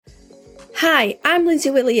Hi, I'm Lindsay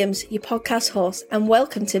Williams, your podcast host, and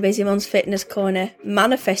welcome to Busy Mums Fitness Corner,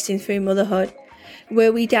 Manifesting Through Motherhood,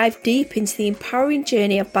 where we dive deep into the empowering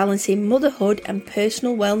journey of balancing motherhood and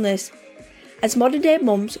personal wellness. As modern day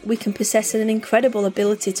mums, we can possess an incredible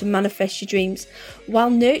ability to manifest your dreams while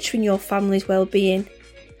nurturing your family's well-being.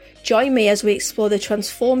 Join me as we explore the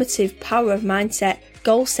transformative power of mindset,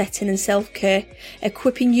 goal setting and self-care,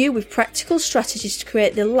 equipping you with practical strategies to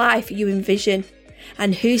create the life you envision.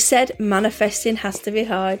 And who said manifesting has to be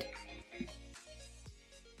hard?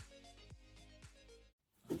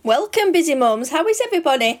 Welcome, busy mums. How is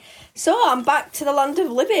everybody? So I'm back to the land of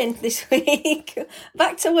living this week.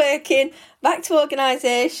 Back to working, back to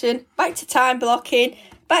organisation, back to time blocking,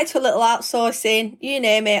 back to a little outsourcing. You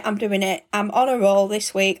name it, I'm doing it. I'm on a roll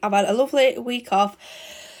this week. I've had a lovely week off,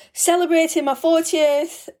 celebrating my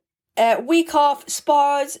 40th week off,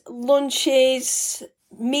 spas, lunches,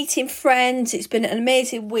 meeting friends. It's been an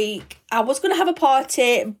amazing week. I was going to have a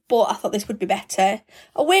party, but I thought this would be better.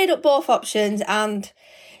 I weighed up both options and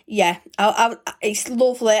yeah, it's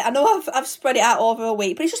lovely. I know I've spread it out over a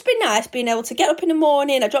week, but it's just been nice being able to get up in the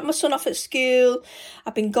morning. I dropped my son off at school.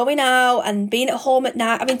 I've been going out and being at home at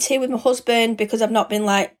night, having tea with my husband because I've not been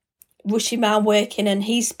like rushing around working, and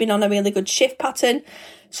he's been on a really good shift pattern.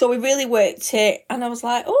 So we really worked it, and I was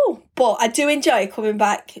like, oh, but I do enjoy coming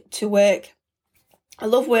back to work. I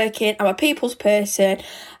love working. I'm a people's person.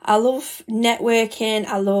 I love networking.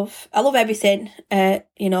 I love everything,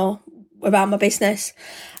 around my business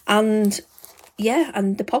and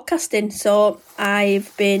the podcasting. So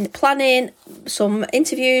I've been planning some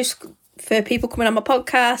interviews for people coming on my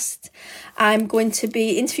podcast. I'm going to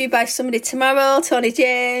be interviewed by somebody tomorrow, Tony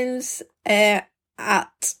James,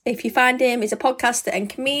 if you find him, he's a podcaster and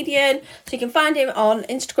comedian. So you can find him on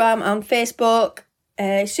Instagram and Facebook.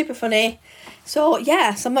 Super funny. So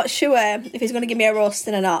yes, I'm not sure if he's going to give me a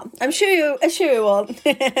roasting or not. I'm sure he won't,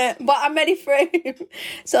 but I'm ready for him.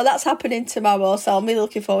 So that's happening tomorrow. So I'm really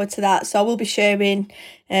looking forward to that. So I will be sharing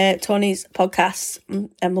Tony's podcast.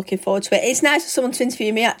 I'm looking forward to it. It's nice for someone to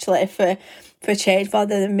interview me actually for a change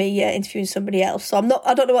rather than me interviewing somebody else. So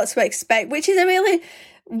I don't know what to expect, which is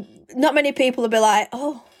not many people will be like,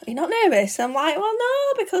 oh, you're not nervous? I'm like, well,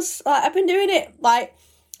 no, because I've been doing it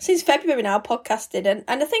since February now, podcasting,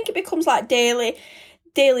 and I think it becomes like daily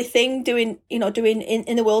thing doing in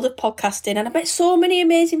the world of podcasting. And I met so many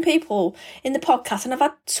amazing people in the podcast, and I've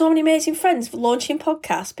had so many amazing friends launching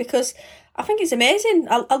podcasts because I think it's amazing.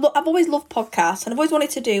 I've always loved podcasts and I've always wanted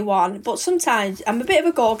to do one, but sometimes I'm a bit of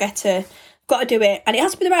a go-getter, got to do it, and it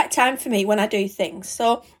has to be the right time for me when I do things.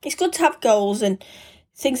 So it's good to have goals and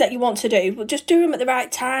things that you want to do, but just do them at the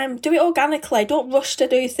right time. Do it organically. Don't rush to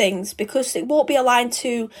do things because it won't be aligned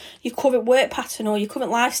to your current work pattern or your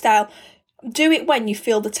current lifestyle. Do it when you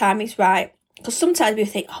feel the time is right, because sometimes we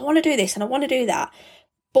think, I want to do this and I want to do that,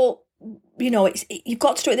 but you've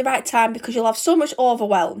got to do it at the right time because you'll have so much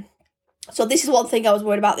overwhelm. So this is one thing I was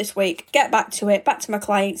worried about this week. Get back to it, back to my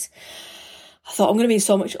clients. I thought I'm going to be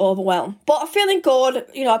so much overwhelmed, but I'm feeling good.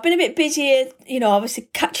 I've been a bit busy, obviously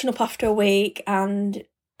catching up after a week, and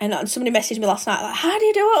somebody messaged me last night, like, how do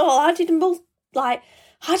you do it all? How do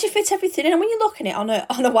you fit everything in? And when you're looking at it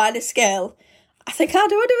on a wider scale, I think, how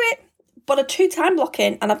do I do it? But I do time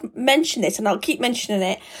blocking, and I've mentioned this, and I'll keep mentioning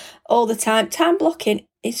it all the time. Time blocking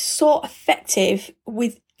is so effective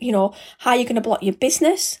with, how you're going to block your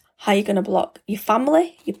business, how you're going to block your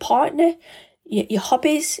family, your partner, your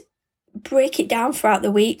hobbies. Break it down throughout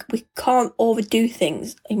the week. We can't overdo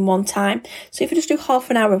things in one time. So if you just do half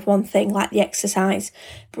an hour of one thing, like the exercise,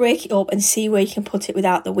 break it up and see where you can put it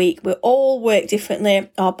without the week. We all work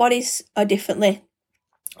differently. Our bodies are differently.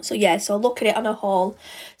 So look at it on a whole.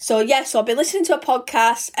 So I've been listening to a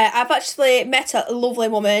podcast. I've actually met a lovely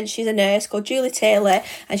woman. She's a nurse called Julie Taylor,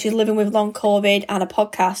 and she's living with long COVID, and a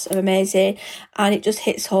podcast are amazing. And it just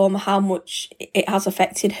hits home how much it has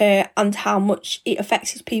affected her and how much it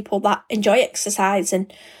affects people that enjoy exercise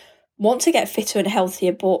and want to get fitter and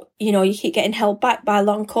healthier, but you keep getting held back by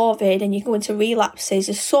long COVID and you go into relapses.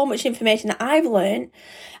 There's so much information that I've learned,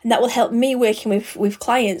 and that will help me working with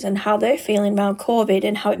clients and how they're feeling around COVID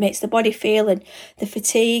and how it makes the body feel and the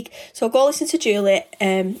fatigue. So go listen to Julie.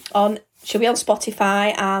 She'll be on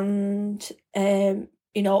Spotify and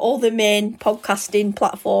all the main podcasting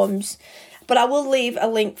platforms. But I will leave a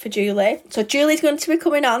link for Julie. So Julie's going to be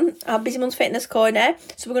coming on our Busy Mums Fitness Corner.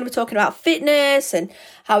 So we're going to be talking about fitness and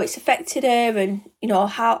how it's affected her, and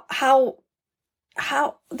how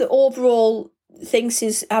the overall things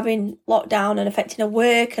is having lockdown and affecting her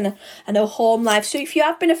work and her home life. So if you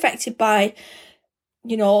have been affected by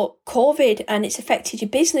COVID and it's affected your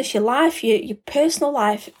business, your life, your personal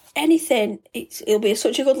life, anything, it'll be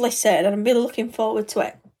such a good listen, and I'm really looking forward to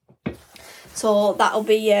it. So that'll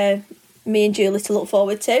be me and Julie to look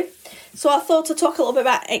forward to. So I thought to talk a little bit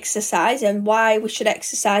about exercise and why we should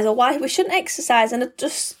exercise or why we shouldn't exercise. And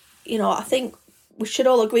I think we should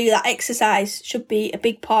all agree that exercise should be a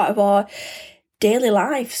big part of our daily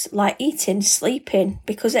lives, like eating, sleeping,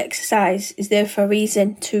 because exercise is there for a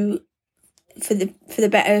reason, to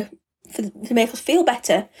make us feel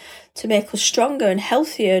better, to make us stronger and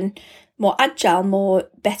healthier and more agile,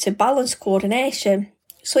 better balance, coordination.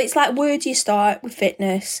 So it's like, where do you start with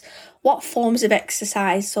fitness? What forms of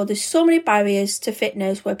exercise? So there's so many barriers to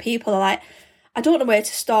fitness where people are like, I don't know where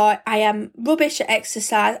to start. I am rubbish at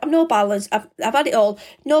exercise. I'm no balance. I've had it all.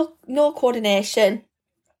 No coordination.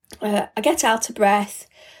 I get out of breath.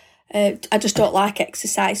 I just don't like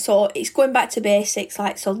exercise. So it's going back to basics.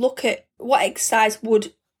 So look at what exercise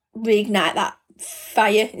would reignite that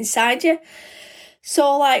fire inside you.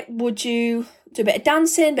 So would you do a bit of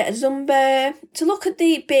dancing, a bit of Zumba? To look at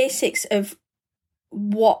the basics of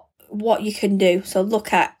what you can do. So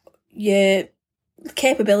look at your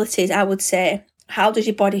capabilities, I would say. How does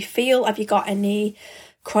your body feel? Have you got any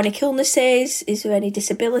chronic illnesses? Is there any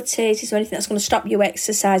disabilities? Is there anything that's going to stop you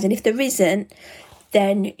exercising? If there isn't,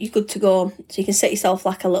 then you're good to go. So you can set yourself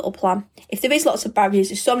a little plan. If there is lots of barriers,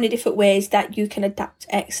 there's so many different ways that you can adapt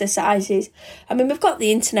exercises. I mean, we've got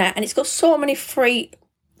the internet and it's got so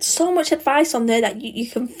much advice on there that you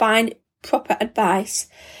can find proper advice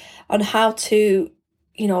on how to,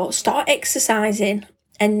 start exercising.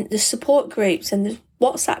 And there's support groups and there's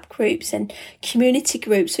WhatsApp groups and community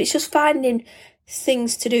groups. So it's just finding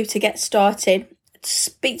things to do to get started.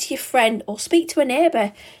 Speak to your friend or speak to a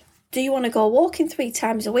neighbour. Do you want to go walking 3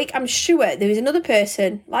 times a week? I'm sure there is another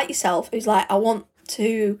person like yourself who's like, I want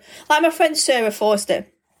to... Like my friend Sarah Forster.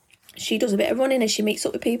 She does a bit of running and she meets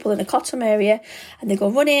up with people in the Cottam area and they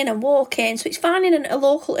go running and walking. So it's finding a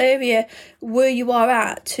local area where you are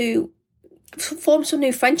at to form some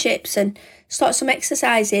new friendships and start some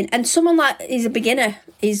exercising. And someone is a beginner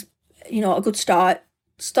is, a good start.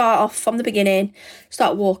 Start off from the beginning,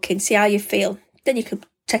 start walking, see how you feel. Then you could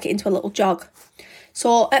take it into a little jog.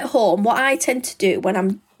 So at home, what I tend to do when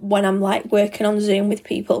I'm working on Zoom with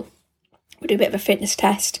people, we do a bit of a fitness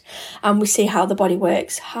test and we see how the body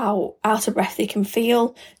works, how out of breath they can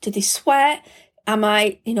feel. Do they sweat? Am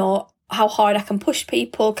I, how hard I can push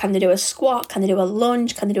people? Can they do a squat? Can they do a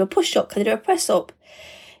lunge? Can they do a push-up? Can they do a press-up?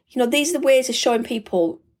 These are the ways of showing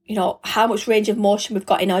people, how much range of motion we've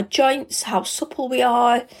got in our joints, how supple we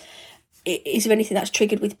are. Is there anything that's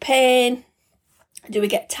triggered with pain? Do we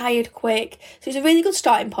get tired quick? So it's a really good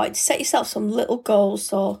starting point to set yourself some little goals.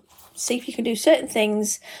 So see if you can do certain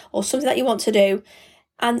things or something that you want to do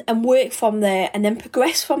and work from there and then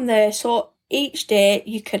progress from there. So each day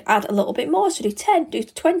you can add a little bit more. So do 10, do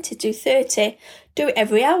 20, do 30, do it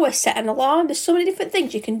every hour, set an alarm. There's so many different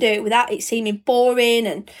things you can do without it seeming boring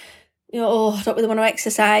and, I don't really want to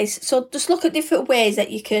exercise. So just look at different ways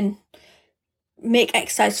that you can make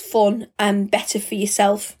exercise fun and better for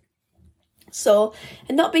yourself. So,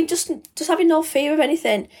 and not being just having no fear of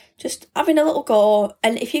anything, just having a little go.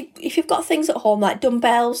 And if you've got things at home like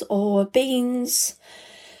dumbbells or beans,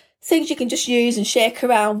 things you can just use and shake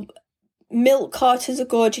around. Milk cartons are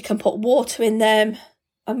good. You can put water in them.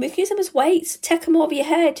 And we can use them as weights. Take them over your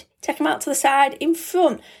head. Take them out to the side, in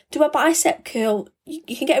front. Do a bicep curl.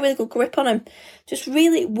 You can get a really good grip on them. Just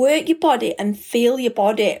really work your body and feel your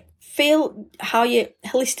body. Feel how you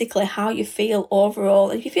feel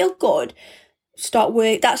overall. And if you feel good, start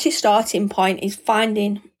work. That's your starting point, is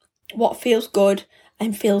finding what feels good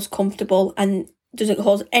and feels comfortable and doesn't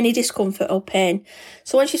cause any discomfort or pain.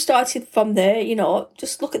 So once you've started from there,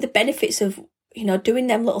 just look at the benefits of, doing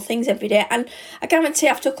them little things every day. And I guarantee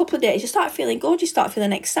after a couple of days, you start feeling good, you start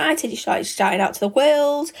feeling excited, you start starting out to the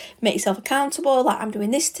world, make yourself accountable, like I'm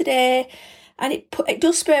doing this today. And it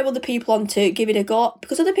does spur other people on to give it a go,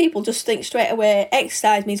 because other people just think straight away,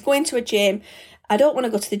 exercise means going to a gym. I don't want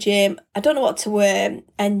to go to the gym. I don't know what to wear.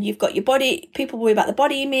 And you've got your body, people worry about the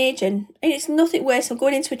body image, and it's nothing worse than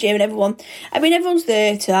going into a gym and everyone's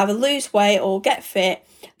there to either lose weight or get fit,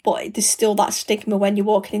 but there's still that stigma when you're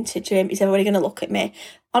walking into a gym. Is everybody going to look at me?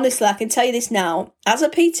 Honestly, I can tell you this now. As a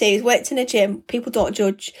PT who's worked in a gym, people don't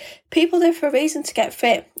judge. People are there for a reason, to get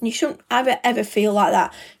fit. You shouldn't ever feel like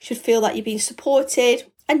that. You should feel like you're being supported.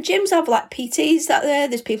 And gyms have PTs out there.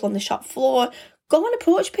 There's people on the shop floor. Go and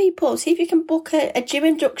approach people. See if you can book a gym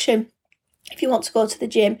induction if you want to go to the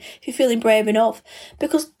gym, if you're feeling brave enough.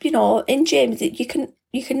 Because, in gyms,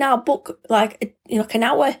 you can now book an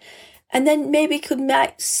hour, and then maybe you could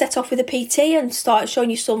set off with a PT and start showing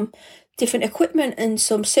you some different equipment and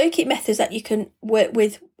some circuit methods that you can work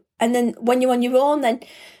with And then when you're on your own, then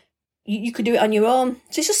you could do it on your own.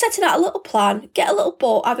 So it's just setting out a little plan, get a little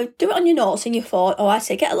book, either do it on your notes in your phone, or I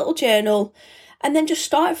say get a little journal, and then just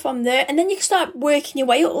start from there. And then you can start working your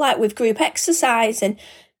way up, like with group exercise and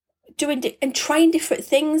doing and trying different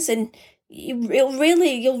things, and you'll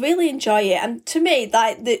really enjoy it. And to me,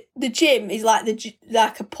 like the gym is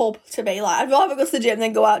like a pub to me. Like I'd rather go to the gym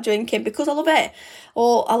than go out drinking because I love it.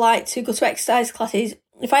 Or I like to go to exercise classes.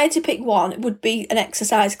 If I had to pick one, it would be an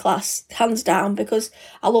exercise class, hands down, because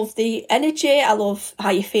I love the energy. I love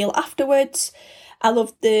how you feel afterwards. I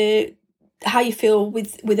love how you feel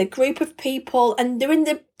with a group of people, and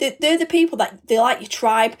they're the people that they're like your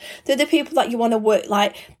tribe. They're the people that you want to work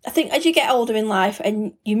like. I think as you get older in life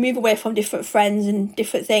and you move away from different friends and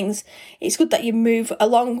different things, it's good that you move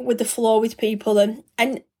along with the flow with people,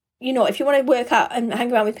 and you know, if you want to work out and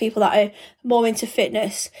hang around with people that are more into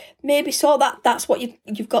fitness, maybe that's what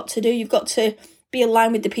you've got to do. You've got to be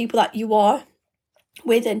aligned with the people that you are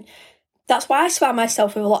with, and that's why I surround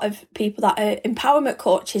myself with a lot of people that are empowerment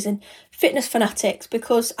coaches and fitness fanatics,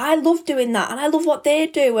 because I love doing that and I love what they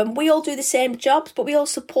do, and we all do the same jobs, but we all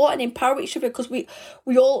support and empower each other because we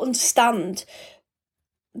all understand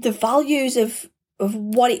the values of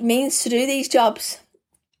what it means to do these jobs.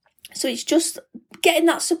 So it's just getting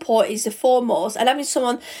that support is the foremost, and having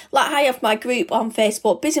someone like I have my group on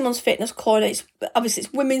Facebook, Busy Mums Fitness Corner. It's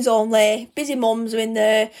women's only. Busy mums are in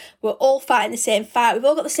there. We're all fighting the same fight. We've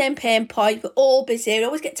all got the same pain point. We're all busy. We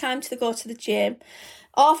always get time to go to the gym.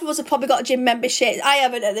 Half of us have probably got a gym membership. I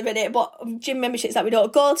haven't at the minute, but gym memberships that we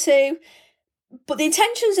don't go to. But the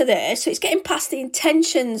intentions are there, so it's getting past the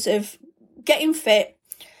intentions of getting fit.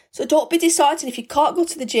 So don't be disheartened if you can't go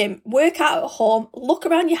to the gym. Work out at home. Look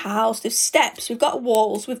around your house. There's steps. We've got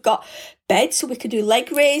walls. We've got beds, so we can do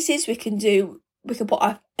leg raises. We can put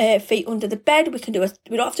our feet under the bed. We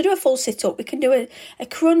don't have to do a full sit up. We can do a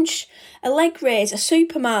crunch, a leg raise, a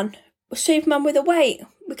Superman with a weight.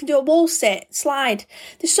 We can do a wall sit, slide.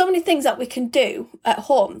 There's so many things that we can do at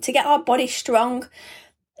home to get our body strong.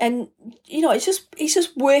 And you know, it's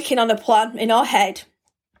just working on a plan in our head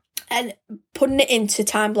and putting it into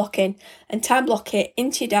time blocking, and time block it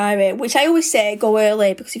into your diary, which I always say go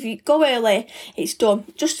early, because if you go early, it's done.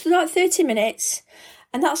 Just like 30 minutes,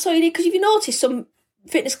 and that's all you need, because if you notice some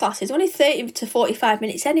fitness classes only 30 to 45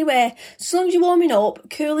 minutes anyway. So as long as you're warming up,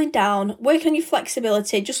 cooling down, working on your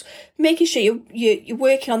flexibility, just making sure you're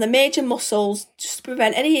working on the major muscles just to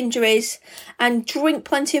prevent any injuries, and drink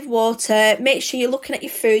plenty of water. Make sure you're looking at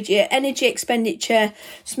your food, your energy expenditure.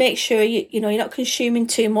 Just make sure you're not consuming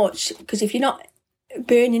too much, because if you're not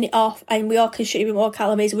burning it off and we are consuming more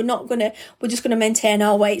calories, we're just gonna maintain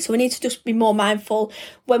our weight. So we need to just be more mindful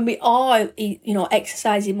when we are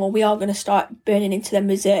exercising more. We are going to start burning into them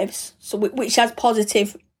reserves, so which has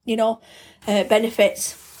positive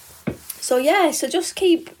benefits. So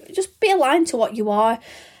just be aligned to what you are,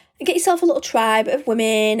 and get yourself a little tribe of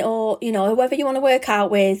women, or whoever you want to work out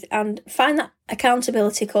with, and find that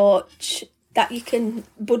accountability coach that you can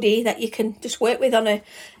just work with on a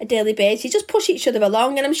daily basis. You just push each other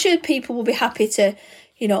along, and I'm sure people will be happy to,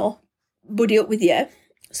 buddy up with you.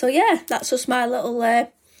 So that's just my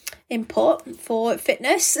little input for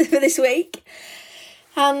fitness for this week.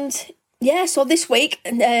 And so this week,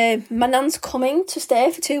 my nan's coming to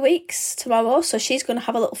stay for 2 weeks tomorrow, so she's going to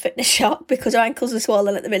have a little fitness shot because her ankles are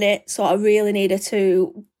swollen at the minute, so I really need her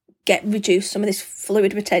to reduce some of this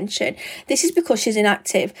fluid retention. This is because she's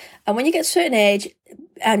inactive, and when you get a certain age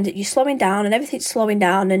and you're slowing down and everything's slowing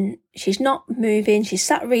down and she's not moving, she's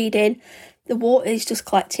sat reading, the water is just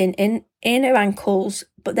collecting in her ankles,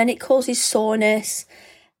 but then it causes soreness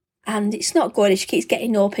and it's not good. If she keeps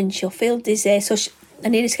getting up and she'll feel dizzy, so I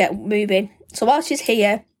need her to get moving. So while she's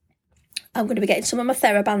here, I'm going to be getting some of my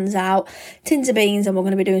TheraBands out, tins of beans, and we're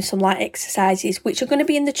going to be doing some light exercises, which are going to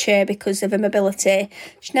be in the chair because of her mobility.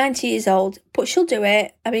 She's 90 years old, but she'll do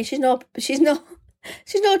it. I mean, she's no choice.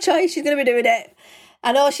 She's going to be doing it.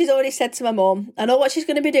 I know she's already said to my mum, I know what she's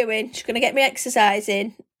going to be doing. She's going to get me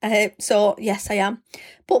exercising. So yes, I am.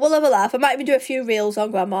 But we'll have a laugh. I might even do a few reels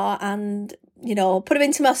on Grandma and, put them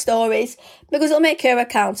into my stories because it'll make her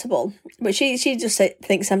accountable. But she just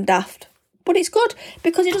thinks I'm daft. But it's good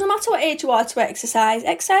because it doesn't matter what age you are to exercise.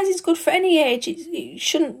 Exercise is good for any age. It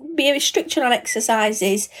shouldn't be a restriction on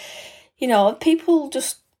exercises. People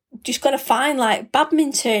just got to find like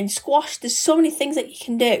badminton, squash. There's so many things that you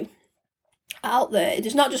can do out there.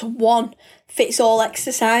 There's not just one fits all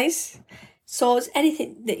exercise. So it's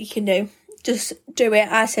anything that you can do. just do it.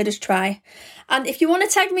 I say just try. And if you want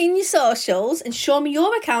to tag me in your socials and show me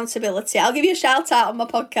your accountability, I'll give you a shout out on my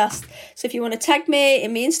podcast. So if you want to tag me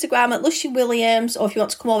in my Instagram at Lucy Williams, or if you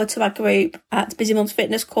want to come over to my group at Busy Mums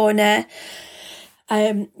Fitness Corner,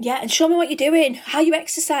 and show me what you're doing, how you're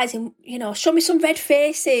exercising, show me some red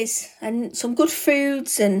faces and some good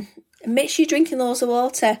foods, and make sure you're drinking loads of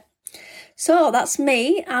water. So that's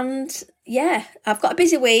me, and I've got a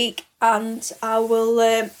busy week, and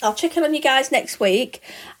I'll check in on you guys next week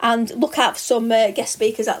and look out for some guest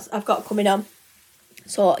speakers that I've got coming on.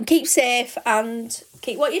 So keep safe and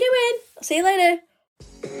keep what you're doing. I'll see you later.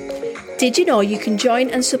 Did you know you can join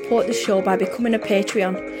and support the show by becoming a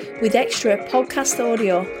Patreon with extra podcast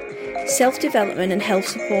audio, self-development and health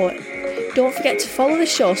support? Don't forget to follow the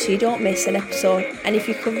show so you don't miss an episode, and if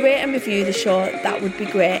you could rate and review the show, that would be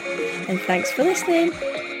great. And thanks for listening.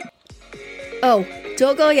 Oh,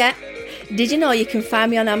 don't go yet. Did you know you can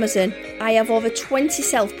find me on Amazon? I have over 20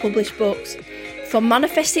 self-published books, from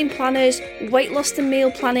manifesting planners, weight loss and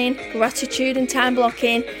meal planning, gratitude and time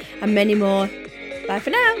blocking, and many more. Bye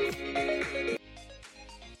for now.